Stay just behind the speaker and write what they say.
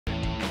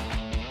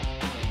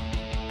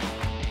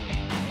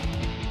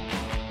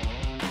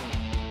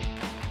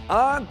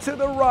On to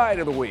the ride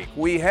of the week.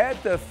 We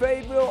head to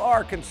Fayetteville,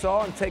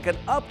 Arkansas and take an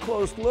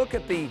up-close look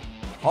at the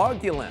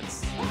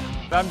Hogulance.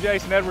 I'm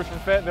Jason Edwards from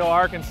Fayetteville,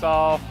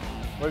 Arkansas.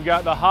 We've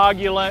got the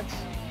Hogulance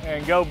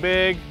and Go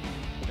Big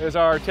is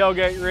our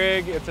tailgate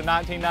rig. It's a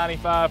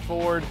 1995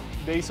 Ford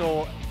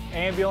diesel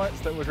ambulance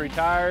that was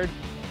retired.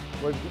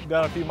 We've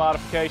done a few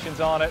modifications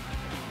on it.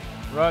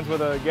 Runs with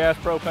a gas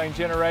propane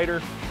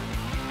generator.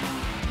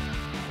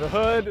 The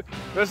hood,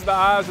 this is the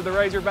eyes of the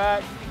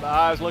Razorback. The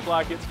eyes look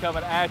like it's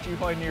coming at you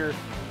when you're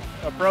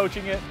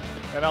approaching it.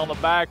 And on the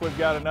back, we've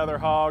got another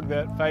hog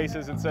that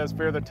faces and says,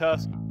 "Fear the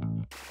tusk."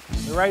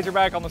 The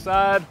Razorback on the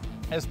side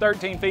is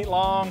 13 feet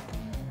long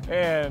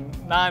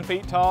and 9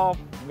 feet tall.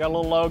 We've got a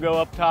little logo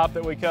up top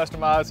that we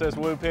customized that says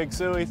 "Woo Pig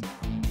Suey."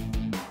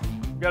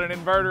 We've got an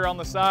inverter on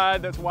the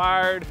side that's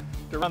wired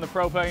to run the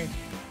propane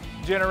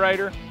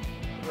generator,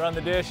 run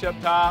the dish up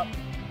top.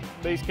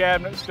 These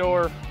cabinets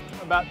store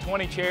about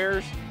 20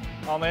 chairs.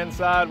 On the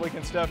inside, we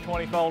can stuff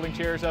 20 folding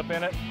chairs up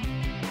in it.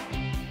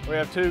 We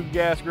have 2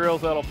 gas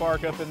grills that'll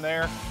park up in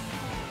there.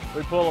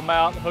 We pull them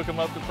out and hook them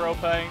up to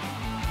propane.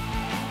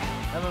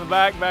 And then the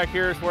back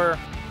here is where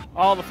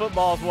all the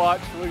football's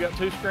watched. We got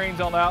 2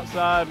 screens on the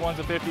outside. One's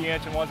a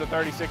 50-inch and one's a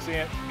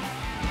 36-inch.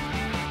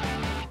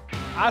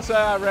 I say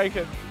I rate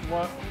it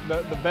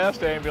the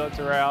best ambulance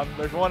around.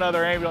 There's one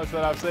other ambulance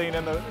that I've seen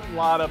in the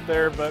lot up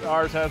there, but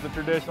ours has the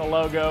traditional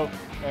logo,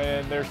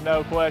 and there's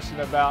no question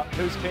about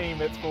whose team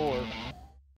it's for.